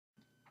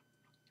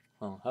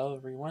Well, hello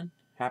everyone.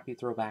 Happy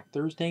Throwback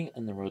Thursday,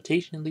 and the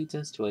rotation leads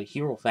us to a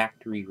Hero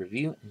Factory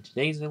review, and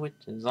today's which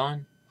is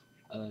on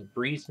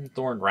Breez and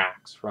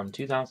Thornraxx from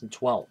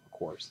 2012, of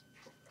course.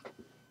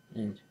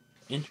 And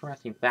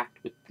interesting fact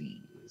with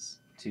these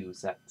two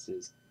sets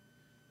is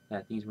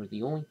that these were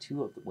the only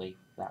two of the wave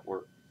that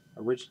were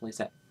originally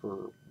set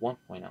for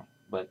 1.0,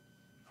 but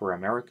for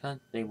America,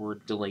 they were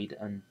delayed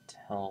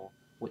until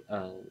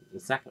the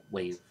second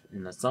wave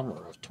in the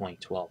summer of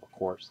 2012, of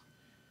course.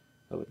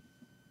 So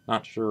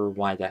not sure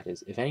why that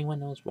is. If anyone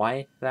knows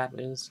why that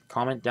is,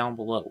 comment down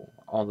below.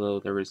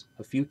 Although there was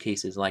a few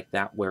cases like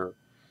that where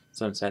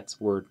some sets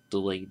were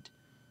delayed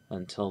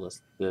until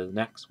the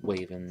next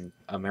wave in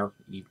America,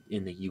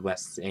 in the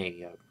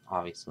USA,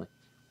 obviously,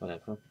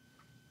 whatever.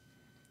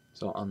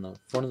 So on the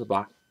front of the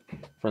box,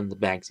 front of the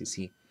bags, you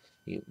see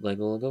the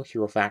Lego logo,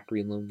 Hero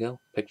Factory logo,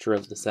 picture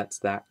of the sets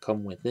that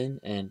come within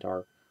and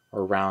are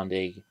around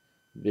a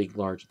big,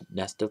 large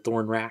nest of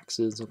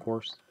Thornraxxes, of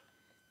course.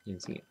 You can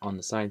see on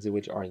the sides of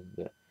which are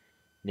the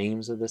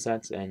names of the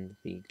sets and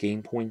the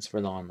game points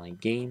for the online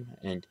game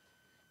and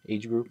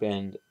age group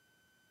and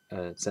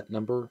set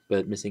number,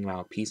 but missing amount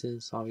of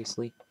pieces,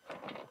 obviously.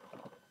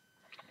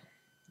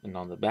 And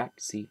on the back,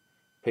 see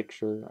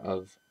picture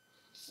of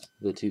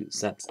the two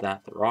sets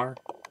that there are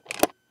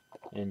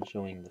and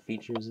showing the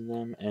features of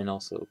them, and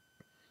also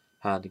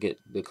how to get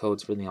the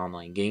codes for the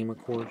online game,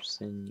 of course.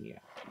 And yeah.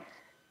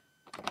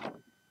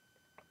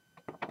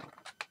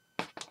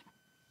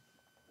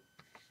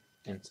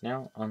 And so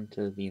now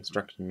onto the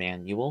instruction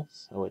manual.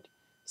 So it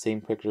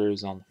same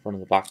pictures on the front of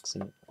the box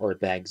and or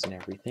bags and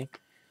everything.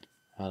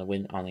 How to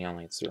win on the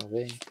online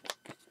survey,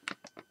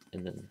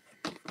 and then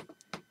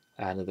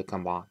added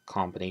the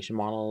combination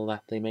model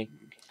that they make,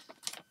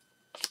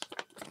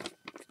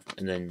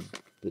 and then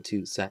the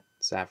two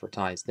sets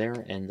advertised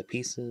there, and the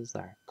pieces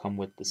that come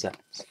with the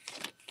sets,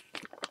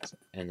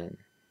 and then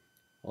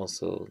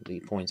also the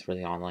points for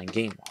the online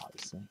game,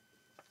 obviously.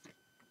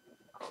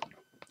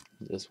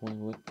 This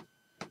one with,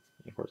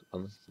 of course,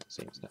 the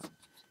same stuff.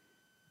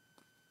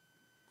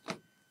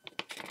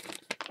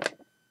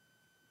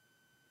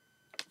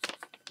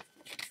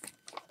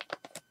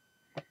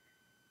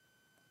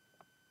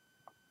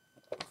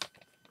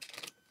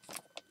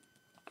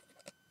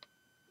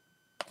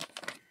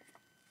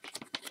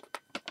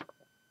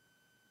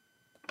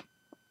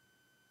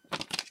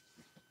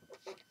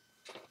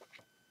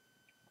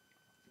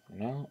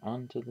 Now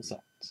on to the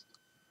sets.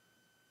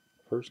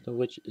 First of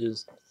which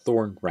is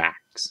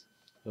Thornraxx,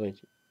 which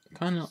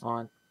kind of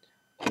odd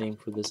name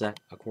for the set,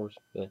 of course,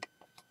 but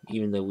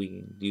even though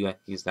we do have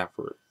to use that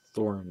for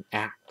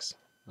Thornraxx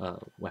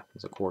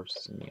weapons, of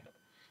course, and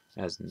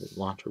yeah, as in the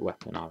launcher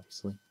weapon,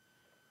 obviously.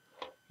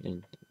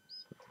 And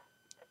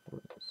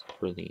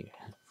for the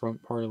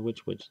front part of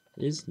which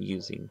is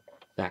using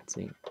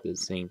the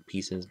same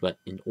pieces, but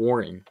in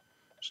orange,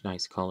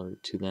 nice color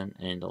to them,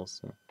 and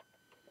also,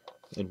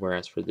 and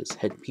whereas for this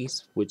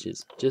headpiece, which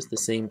is just the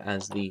same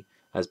as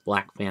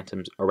Black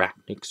Phantom's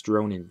Arachnix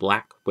drone in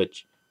black,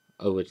 which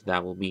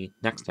that will be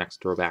next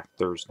Throwback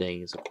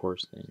Thursdays, of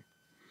course,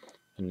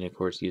 and of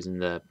course using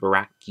the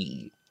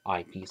Baraki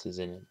eyepieces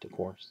in it, of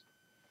course.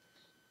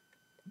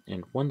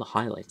 And one of the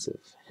highlights of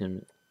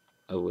him,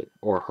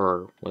 or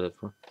her,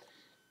 whatever,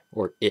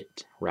 or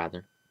it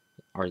rather,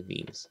 are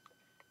the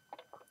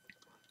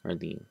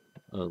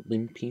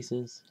limb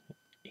pieces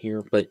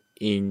here, but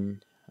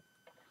in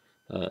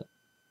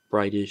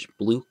brightish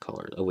blue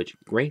color, which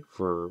great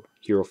for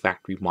Hero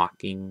Factory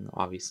mocking,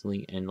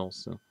 obviously, and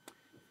also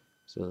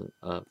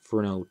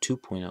Furno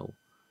 2.0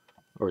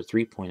 or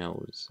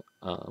 3.0's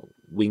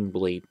wing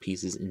blade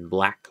pieces in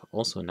black,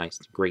 also nice,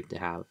 great to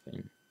have,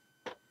 and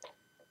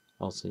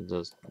also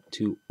those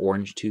two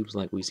orange tubes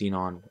like we've seen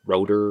on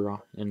Rotor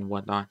and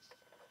whatnot.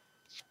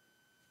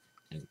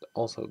 And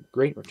also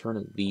great return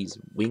of these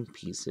wing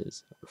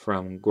pieces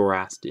from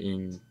Gorast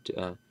in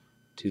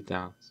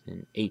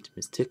 2008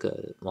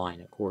 Mystica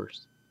line, of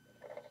course.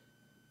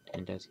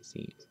 And as you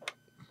see,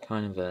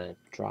 kind of a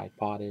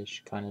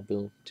tripodish kind of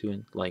build to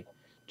it, like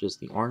just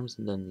the arms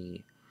and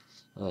then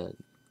the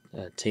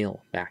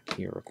tail back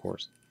here, of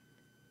course,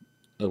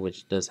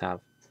 which does have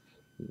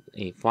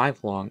a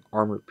 5-long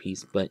armor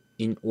piece, but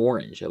in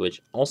orange,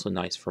 which also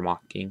nice for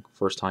mocking.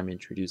 First time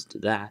introduced to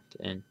that,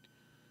 and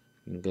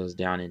it goes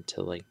down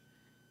into like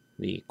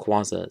the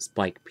Quasi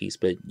spike piece,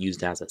 but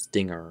used as a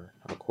stinger,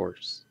 of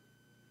course.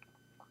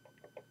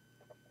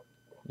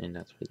 And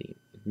that's for the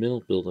middle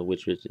build,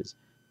 which is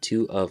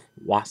two of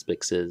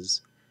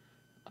Waspix's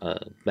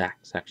back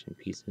section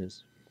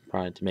pieces,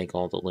 probably to make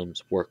all the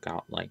limbs work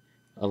out. Like,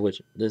 of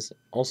which this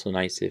also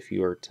nice if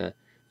you were to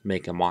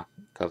make a mock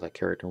of a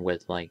character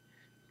with like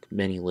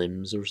many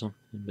limbs or something.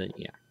 But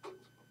yeah.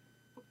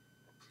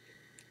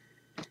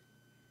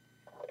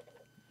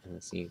 And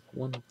let's see,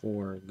 one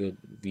more good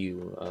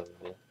view of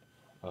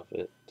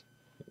it.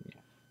 Yeah.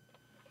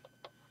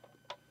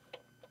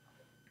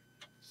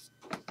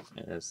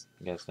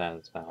 I guess that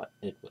is about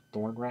it with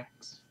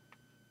Thornraxx.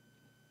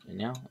 And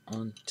now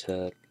on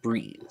to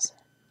Breez,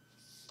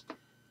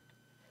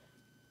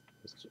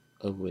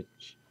 of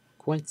which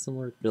quite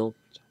similar build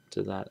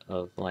to that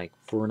of like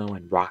Furno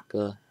and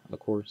Raka, of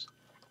course.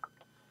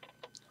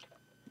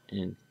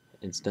 And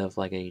instead of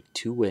like a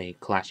two-way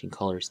clashing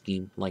color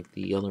scheme like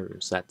the other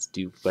sets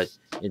do, but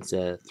it's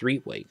a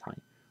three-way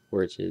kind,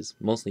 which is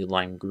mostly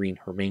lime green,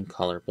 her main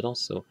color, but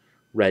also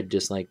red,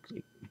 just like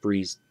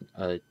Breez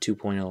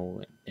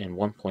 2.0 and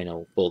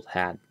 1.0 both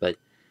had, but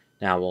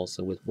now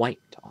also with white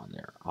on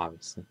there,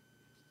 obviously.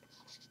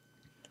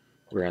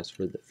 Whereas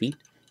for the feet,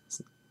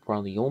 it's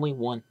probably the only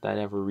one that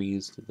ever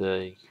reused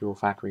the Hero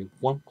Factory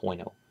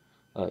 1.0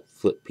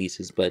 foot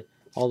pieces, but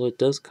although it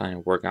does kind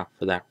of work out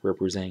for that,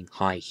 representing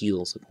high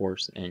heels, of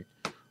course, and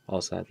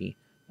also have the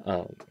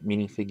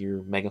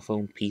minifigure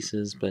megaphone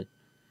pieces, but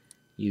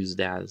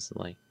used as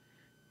like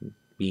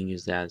being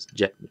used as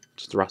jet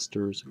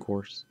thrusters, of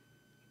course.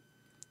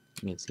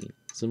 You can see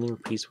similar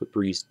piece with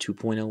Breez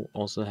 2.0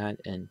 also had,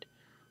 and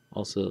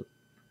also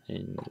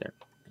in there.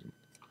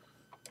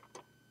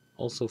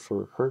 Also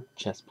for her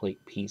chest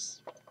plate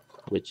piece,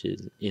 which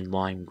is in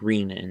lime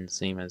green and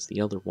same as the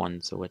other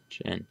ones,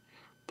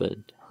 but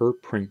her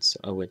prints,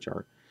 which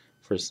are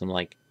for some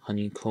like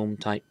honeycomb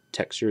type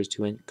textures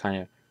to it,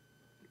 kind of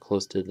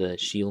close to the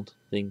shield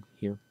thing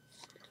here.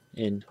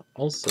 And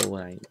also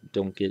what I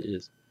don't get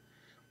is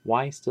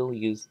why still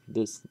use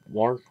this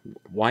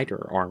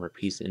wider armor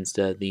piece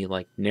instead of the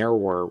like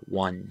narrower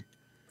one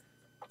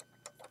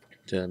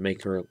to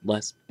make her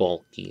less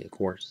bulky, of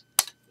course.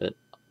 But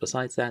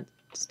besides that,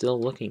 still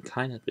looking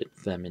kind of a bit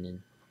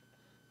feminine,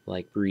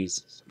 like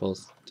Breez is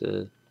supposed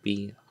to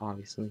be,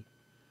 obviously.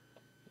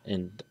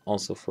 And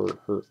also for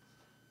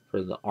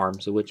the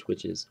arms of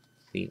which is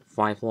the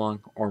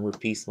 5-long armor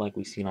piece like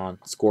we've seen on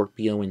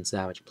Scorpio and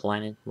Savage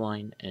Planet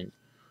line, and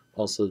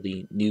also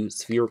the new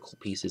spherical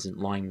pieces in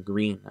lime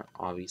green,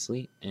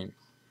 obviously, and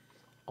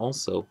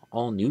also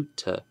all new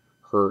to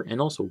her and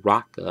also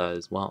Raka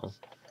as well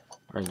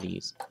are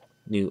these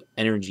new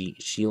energy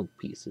shield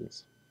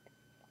pieces,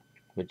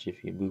 which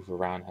if you move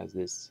around has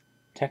this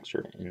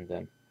texture in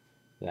them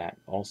that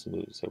also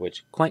moves,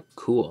 which quite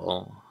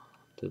cool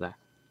to that.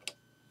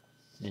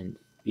 And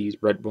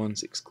these red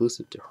ones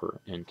exclusive to her,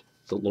 and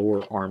the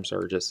lower arms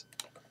are just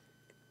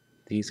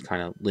these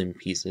kind of limb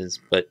pieces,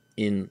 but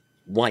in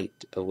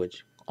white,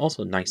 which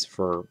also nice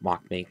for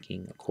mock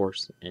making, of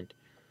course, and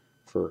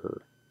for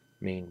her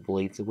main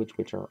blades, of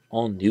which are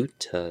all new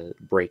to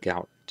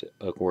Breakout,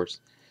 of course,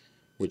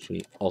 which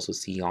we also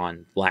see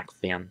on Black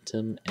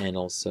Phantom and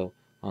also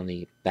on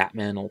the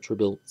Batman Ultra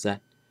Build set,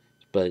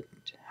 but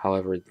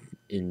however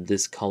in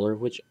this color,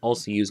 which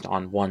also used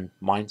on one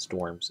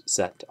Mindstorms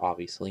set,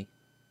 obviously.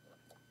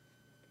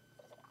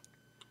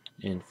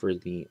 And for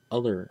the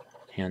other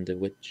hand of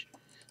which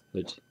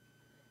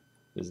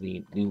was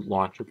the new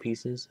launcher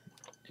pieces,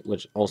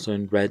 which also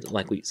in red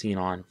like we've seen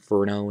on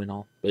Furno and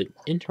all. But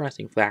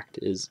interesting fact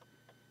is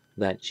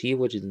that she,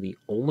 which is the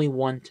only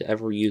one to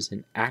ever use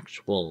an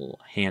actual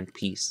hand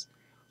piece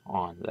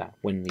on that,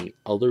 when the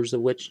others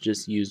of which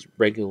just used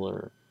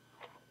regular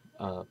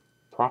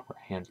proper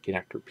hand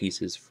connector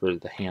pieces for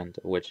the hand,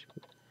 which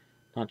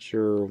not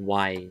sure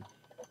why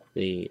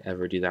they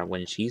ever do that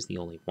when she's the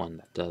only one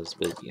that does,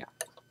 but yeah.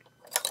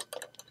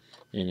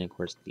 And of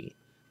course the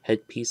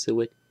headpiece of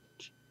which,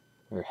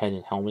 or head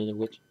and helmet of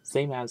which,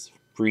 same as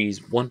Breez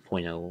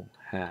 1.0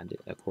 had,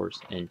 of course,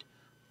 and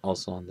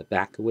also on the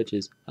back of which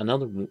is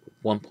another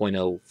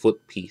 1.0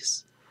 foot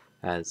piece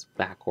as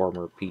back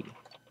armor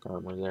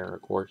there,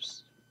 of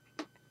course.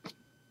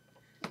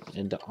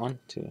 And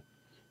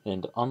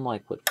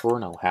unlike what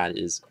Furno had,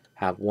 is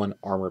have one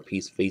armor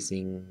piece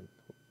facing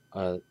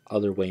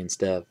other way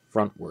instead of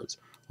frontwards.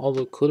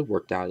 Although it could have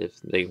worked out if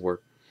they were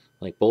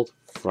like both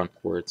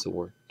frontwards,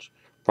 or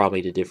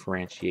probably to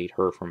differentiate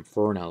her from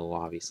Furno,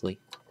 obviously.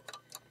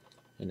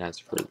 And as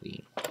for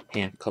the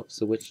handcuffs,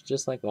 which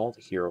just like all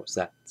the hero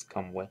sets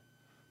come with,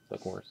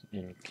 of course,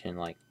 and can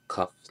like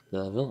cuff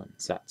the villain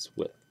sets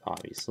with,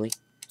 obviously.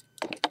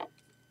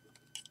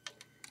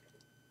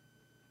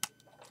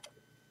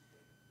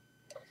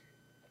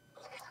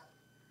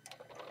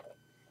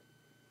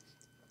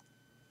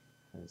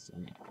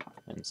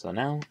 And so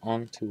now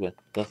on to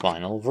the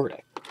final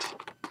verdict.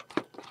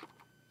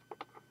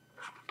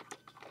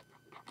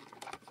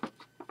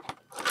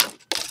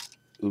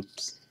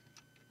 Oops.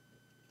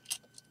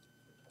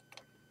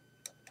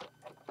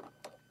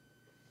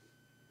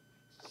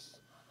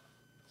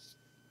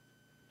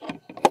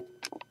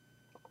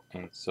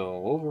 And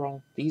so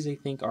overall, these I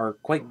think are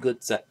quite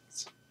good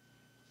sets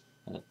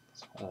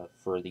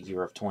for the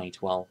year of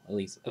 2012. At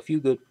least a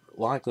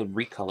lot of good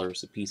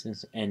recolors of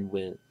pieces, and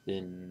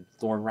within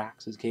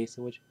Thornraxx's case,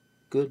 which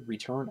good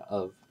return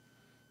of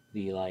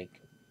the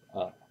like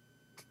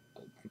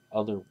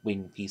other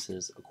wing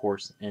pieces, of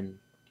course, and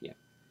yeah,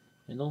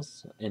 and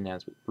also and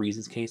as with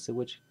Breez's case,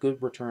 which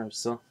good return of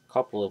some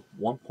couple of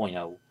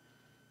 1.0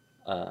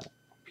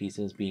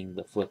 pieces, being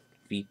the foot,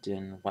 feet,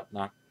 and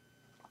whatnot.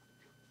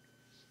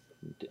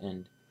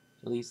 And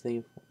at least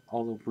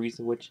although Breez,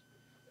 which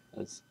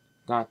has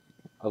got,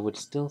 which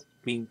still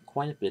being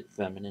quite a bit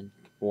feminine,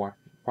 or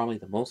probably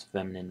the most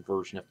feminine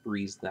version of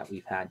Breez that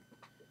we've had,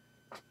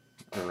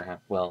 or have,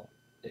 well,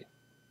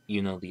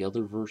 the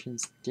other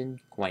versions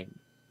didn't quite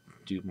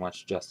do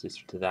much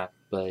justice to that,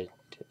 but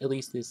at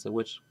least this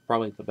Witch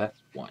probably the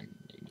best one.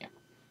 Yeah.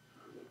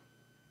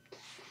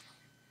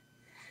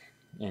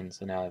 And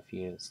so now, if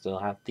you still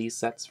have these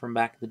sets from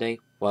back in the day,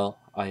 well,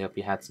 I hope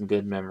you had some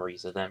good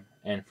memories of them.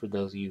 And for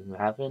those of you who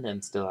haven't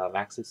and still have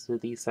access to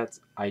these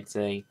sets, I'd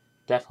say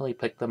definitely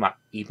pick them up.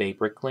 eBay,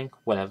 Bricklink,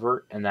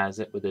 whatever. And that is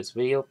it with this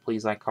video.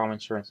 Please like,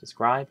 comment, share, and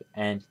subscribe.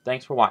 And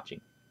thanks for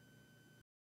watching.